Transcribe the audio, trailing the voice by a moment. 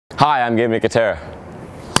Hi, I'm Gabe Nicotera.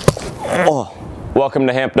 Oh, welcome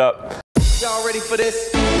to Hamped Up. Y'all ready for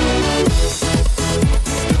this?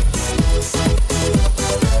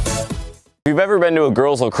 If you've ever been to a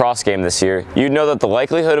girls lacrosse game this year, you'd know that the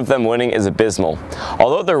likelihood of them winning is abysmal.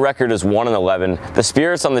 Although their record is 1-11, the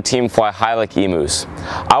spirits on the team fly high like emus.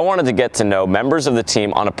 I wanted to get to know members of the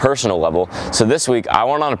team on a personal level, so this week I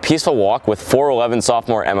went on a peaceful walk with 4'11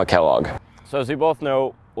 sophomore Emma Kellogg. So as we both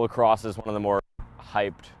know, lacrosse is one of the more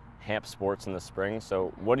hyped Hamped sports in the spring.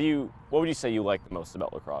 So what would you say you like the most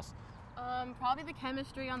about lacrosse? Probably the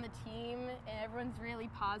chemistry on the team, and everyone's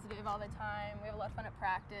really positive all the time. We have a lot of fun at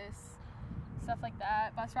practice, stuff like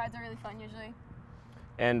that. Bus rides are really fun usually.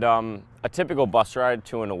 And a typical bus ride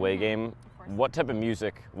to an away game, what type of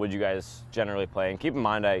music would you guys generally play? And keep in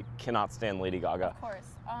mind, I cannot stand Lady Gaga. Of course.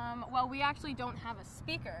 Well, we actually don't have a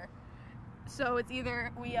speaker, so it's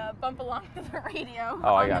either we bump along to the radio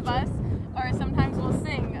on the bus, or sometimes we'll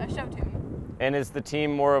sing a show tune. And is the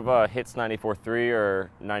team more of a Hits 94.3 or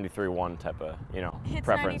 93.1 type of, Hits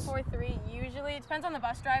preference? 94.3 usually. It depends on the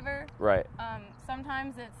bus driver. Right.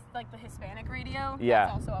 Sometimes it's like the Hispanic radio. Yeah.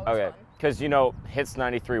 That's also always fun. Because, Hits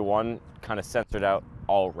 93.1 kind of censored out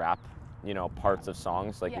all rap, parts of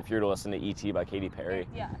songs. Like if you were to listen to E.T. by Katy Perry,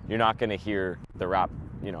 you're not going to hear the rap,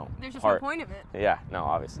 There's just part. no point of it. Yeah, no,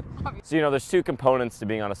 obviously. So, there's two components to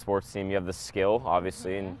being on a sports team. You have the skill,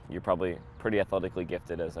 obviously, and you're probably pretty athletically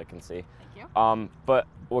gifted, as I can see. Thank you. But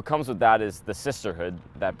what comes with that is the sisterhood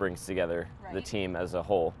that brings together the team as a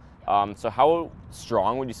whole. So how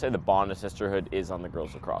strong would you say the bond of sisterhood is on the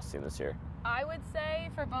girls lacrosse team this year? I would say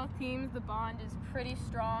for both teams, the bond is pretty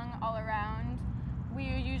strong all around. We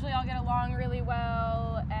usually all get along really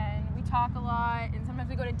well, and we talk a lot, and sometimes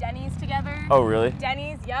we go to Denny's together. Oh, really?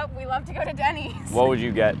 Denny's, yep, we love to go to Denny's. What would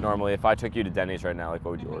you get normally? If I took you to Denny's right now, what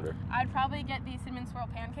would you order? I'd probably get the cinnamon swirl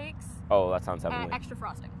pancakes. Oh, that sounds heavenly. Extra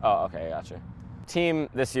frosting. Oh, okay, gotcha. Team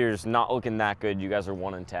this year's not looking that good. You guys are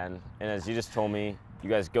 1-10, and as you just told me, you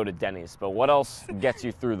guys go to Denny's. But what else gets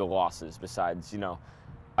you through the losses besides,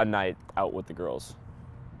 a night out with the girls?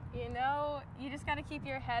 You just got to keep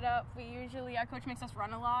your head up. Our coach makes us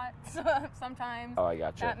run a lot, so sometimes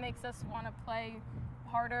that makes us want to play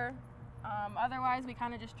harder. Otherwise, we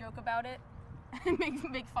kind of just joke about it and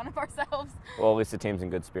make fun of ourselves. Well, at least the team's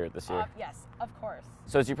in good spirit this year. Yes, of course.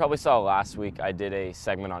 So as you probably saw last week, I did a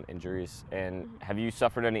segment on injuries. And have you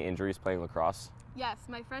suffered any injuries playing lacrosse? Yes,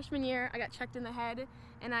 my freshman year, I got checked in the head,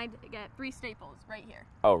 and I'd get 3 staples right here.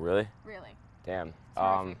 Oh, really? Really. Damn.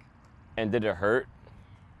 And did it hurt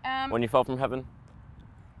when you fell from heaven?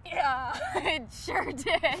 Yeah, it sure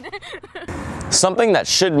did. Something that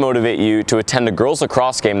should motivate you to attend a girls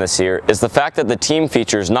lacrosse game this year is the fact that the team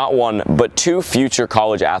features not one, but 2 future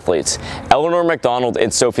college athletes, Eleanor McDonald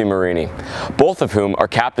and Sophie Marini, both of whom are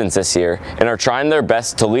captains this year and are trying their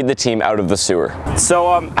best to lead the team out of the sewer.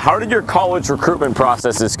 So how did your college recruitment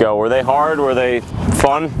processes go? Were they hard? Were they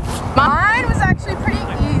fun? Mine was actually pretty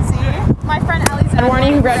easy. My friend Ellie,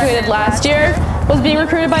 who graduated last year, was being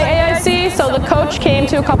recruited by AIC, so the coach came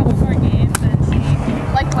to a couple of our games and she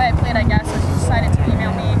liked the way I played, I guess, so she decided to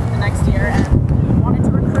email me for the next year and wanted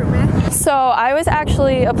to recruit me. So I was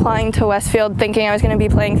actually applying to Westfield thinking I was going to be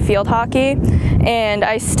playing field hockey, and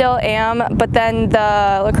I still am, but then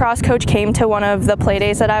the lacrosse coach came to one of the play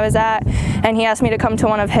days that I was at, and he asked me to come to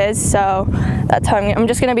one of his, so that's how I'm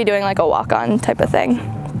just going to be doing like a walk-on type of thing.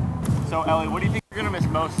 So Ellie, what do you think you're going to miss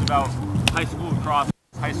most about high school lacrosse,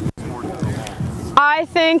 high school sports as a whole? I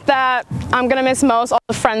think that I'm going to miss most all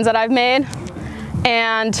the friends that I've made,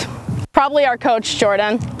 and probably our coach,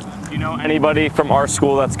 Jordan. Do you know anybody from our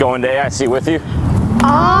school that's going to AIC with you?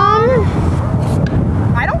 I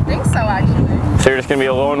don't think so, actually. So you're just going to be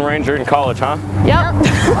a Lone Ranger in college, huh?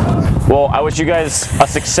 Yep. Well, I wish you guys a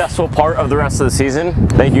successful part of the rest of the season.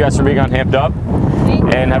 Thank you guys for being on Hamped Up,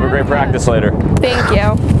 and have a great practice later. Thank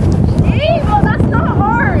you. Hey, well, that's not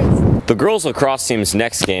hard. The girls lacrosse team's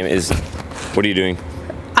next game is, what are you doing?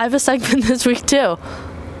 I have a segment this week too.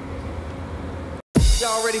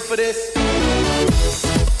 Y'all ready for this?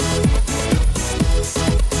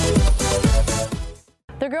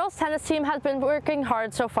 The girls tennis team has been working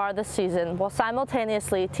hard so far this season while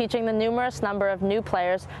simultaneously teaching the numerous number of new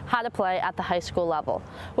players how to play at the high school level.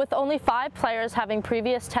 With only 5 players having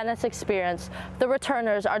previous tennis experience, the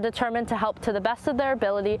returners are determined to help to the best of their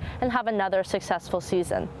ability and have another successful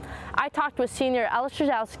season. I talked with senior Ella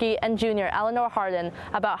Strzelski and junior Eleanor Harden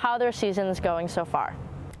about how their season is going so far.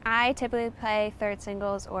 I typically play third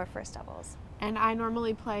singles or first doubles. And I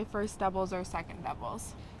normally play first doubles or second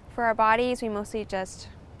doubles. For our bodies, we mostly just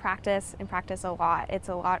practice and practice a lot. It's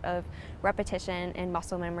a lot of repetition and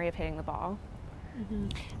muscle memory of hitting the ball.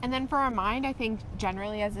 And then for our mind, I think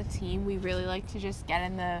generally as a team, we really like to just get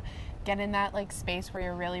in that like space where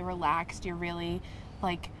you're really relaxed, you're really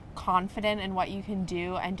like confident in what you can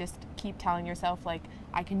do, and just keep telling yourself like,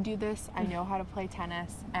 I can do this, I know how to play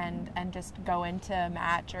tennis, and just go into a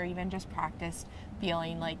match or even just practice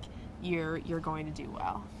feeling like you're going to do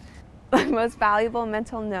well. The most valuable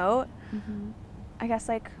mental note, I guess,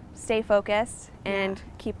 like stay focused and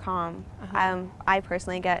keep calm. I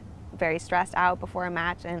personally get very stressed out before a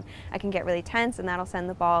match, and I can get really tense, and that'll send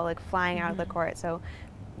the ball like flying out of the court. So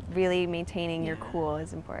really maintaining your cool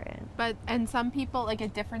is important. And some people, like,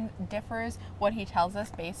 it differs what he tells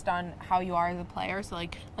us based on how you are as a player. So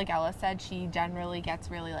like Ella said, she generally gets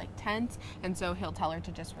really like tense, and so he'll tell her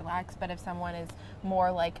to just relax. But if someone is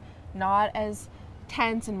more like not as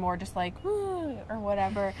tense and more just like or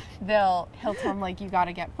whatever, he'll tell them like, you got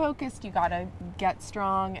to get focused, you got to get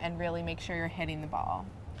strong, and really make sure you're hitting the ball.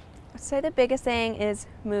 So the biggest thing is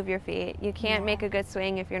move your feet. You can't make a good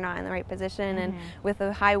swing if you're not in the right position, and with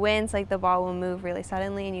the high winds, like the ball will move really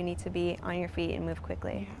suddenly, and you need to be on your feet and move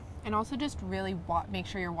quickly. And also just really make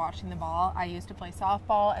sure you're watching the ball. I used to play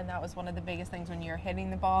softball, and that was one of the biggest things when you're hitting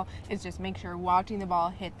the ball, is just make sure you're watching the ball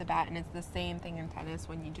hit the bat. And it's the same thing in tennis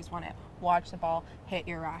when you just want to watch the ball hit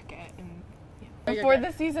your racket. And before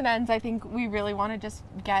the season ends, I think we really want to just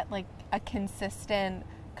get like a consistent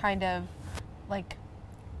kind of like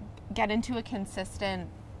get into a consistent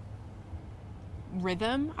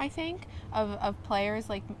rhythm, I think, of players,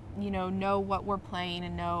 like, you know what we're playing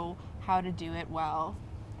and know how to do it well,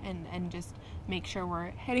 and just make sure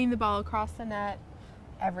we're hitting the ball across the net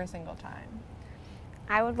every single time.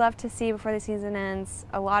 I would love to see before the season ends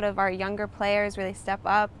a lot of our younger players really step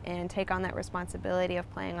up and take on that responsibility of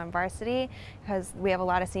playing on varsity, because we have a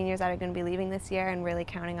lot of seniors that are going to be leaving this year, and really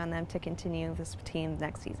counting on them to continue this team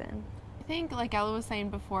next season. I think, like Ella was saying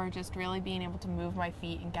before, just really being able to move my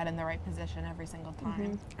feet and get in the right position every single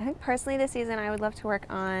time. I think personally this season I would love to work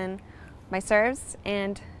on my serves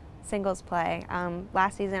and singles play.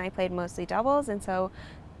 Last season I played mostly doubles, and so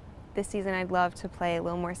this season I'd love to play a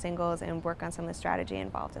little more singles and work on some of the strategy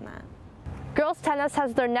involved in that. Girls tennis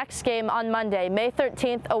has their next game on Monday, May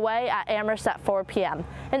 13th, away at Amherst at 4 p.m.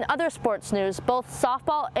 In other sports news, both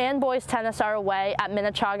softball and boys tennis are away at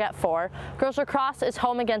Minnechaug at 4. Girls lacrosse is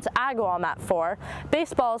home against Agawam at 4.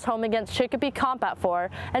 Baseball is home against Chicopee Comp at 4.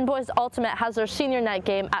 And boys ultimate has their senior night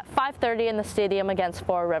game at 5:30 in the stadium against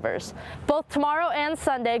Four Rivers. Both tomorrow and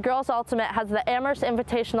Sunday, girls ultimate has the Amherst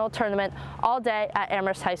Invitational Tournament all day at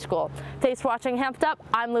Amherst High School. Thanks for watching Hamped Up.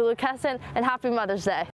 I'm Lulu Kesson, and happy Mother's Day.